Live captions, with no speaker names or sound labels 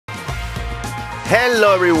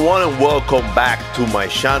Hello everyone and welcome back to my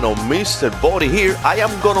channel. Mr. Body here. I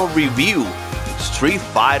am gonna review Street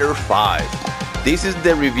Fighter V. This is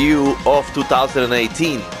the review of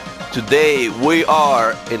 2018. Today we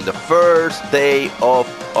are in the first day of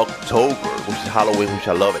October, which is Halloween, which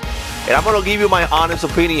I love it. And I'm gonna give you my honest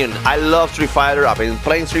opinion. I love Street Fighter. I've been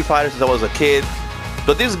playing Street Fighter since I was a kid.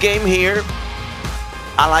 But this game here,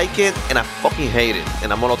 I like it and I fucking hate it.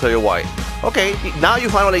 And I'm gonna tell you why. Okay, now you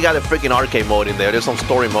finally got a freaking arcade mode in there. There's some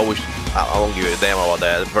story mode, which I don't give a damn about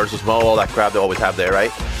that. Versus mode, all that crap they always have there, right?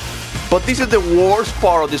 But this is the worst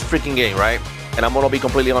part of this freaking game, right? And I'm gonna be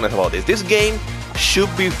completely honest about this. This game should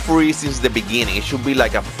be free since the beginning. It should be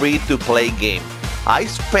like a free-to-play game. I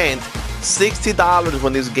spent $60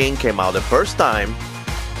 when this game came out the first time.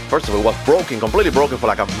 First of all, it was broken, completely broken for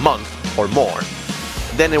like a month or more.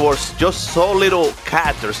 Then it was just so little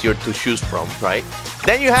characters here to choose from, right?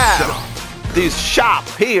 Then you have this shop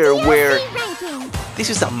here where this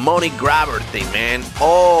is a money grabber thing, man.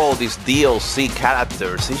 All these DLC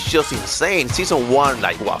characters, it's just insane. Season 1,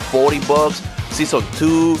 like what, 40 bucks? Season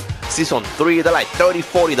 2, Season 3, they're like $30,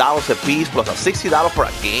 $40 a piece plus a $60 for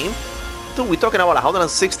a game. Dude, we're talking about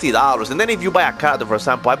 $160. And then if you buy a character, for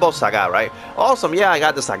example, I bought Sagat, right? Awesome, yeah, I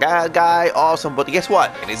got the Sagat guy, awesome. But guess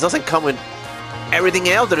what? And it doesn't come with everything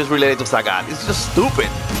else that is related to Sagat. It's just stupid.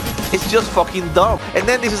 It's just fucking dumb. And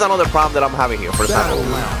then this is another problem that I'm having here. For example,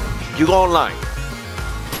 you go online.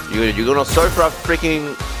 You're gonna search for a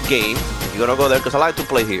freaking game. You're gonna go there because I like to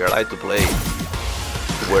play here. I like to play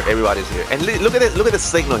where everybody's here. And look at it. Look at the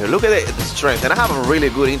signal here. Look at it, the strength. And I have a really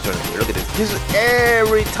good internet here. Look at this. This is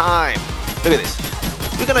every time. Look at this.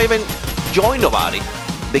 You cannot even join nobody.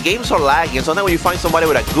 The games are lagging. And sometimes when you find somebody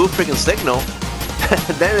with a good freaking signal,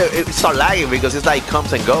 then it starts lagging because it's like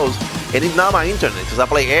comes and goes. And it's not my internet because I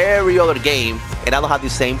play every other game and I don't have the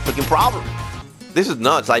same freaking problem. This is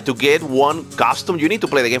nuts. Like, to get one costume, you need to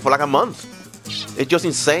play the game for like a month. It's just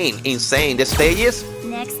insane. Insane. The stages,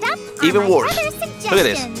 next up, even worse. Look at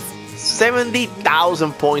this.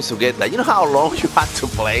 70,000 points to get that. You know how long you have to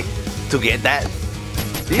play to get that?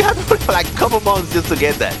 You have to play for like a couple months just to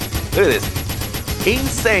get that. Look at this.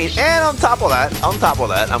 Insane. And on top of that, I'm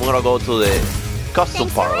gonna go to the custom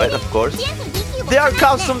part of it, of course. They are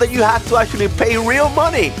custom that you have to actually pay real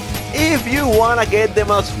money if you want to get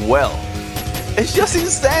them as well. It's just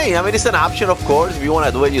insane. I mean, it's an option, of course. If you want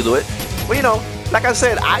to do it, you do it. But you know, like I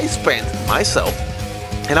said, I spent myself,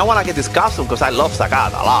 and I want to get this custom because I love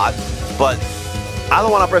Sagat a lot. But I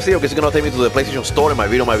don't want to press here because it's going to take me to the PlayStation Store and my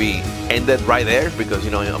video might be ended right there because,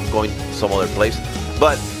 you know, I'm going some other place.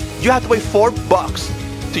 But you have to pay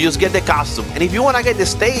 $4 to just get the costume. And if you want to get the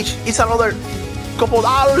stage, it's another couple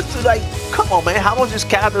dollars to, like, come on, man, how much this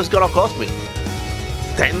character is gonna cost me?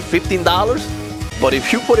 $10, $15? But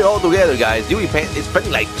if you put it all together, guys, you'll be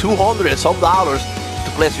spending like $200 and some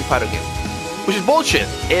to play a Street Fighter game, which is bullshit.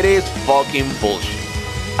 It is fucking bullshit.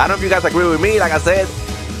 I don't know if you guys agree with me. Like I said,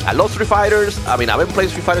 I love Street Fighters. I mean, I've been playing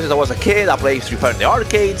Street Fighter since I was a kid. I played Street Fighter in the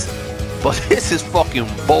arcades, but this is fucking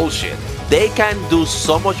bullshit. They can do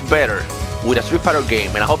so much better with a Street Fighter game,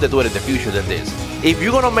 and I hope they do it in the future than this. If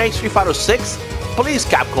you're gonna make Street Fighter 6, please,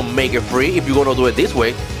 Capcom, make it free if you're gonna do it this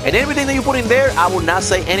way. And everything that you put in there, I will not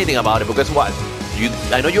say anything about it because what?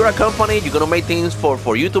 I know you're a company, you're gonna make things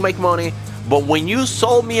for you to make money, but when you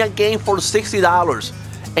sold me a game for $60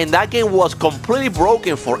 and that game was completely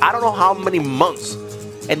broken for I don't know how many months,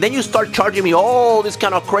 and then you start charging me all these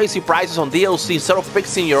kind of crazy prices on DLC instead of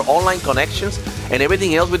fixing your online connections and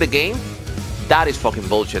everything else with the game, that is fucking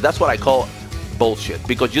bullshit. That's what I call bullshit,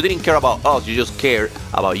 because you didn't care about us, you just cared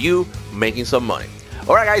about you making some money.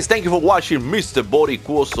 Alright guys, thank you for watching Mr. Body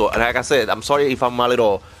Cuoso. And like I said, I'm sorry if I'm a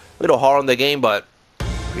little hard on the game, but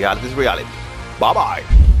reality is reality. Bye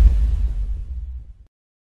bye.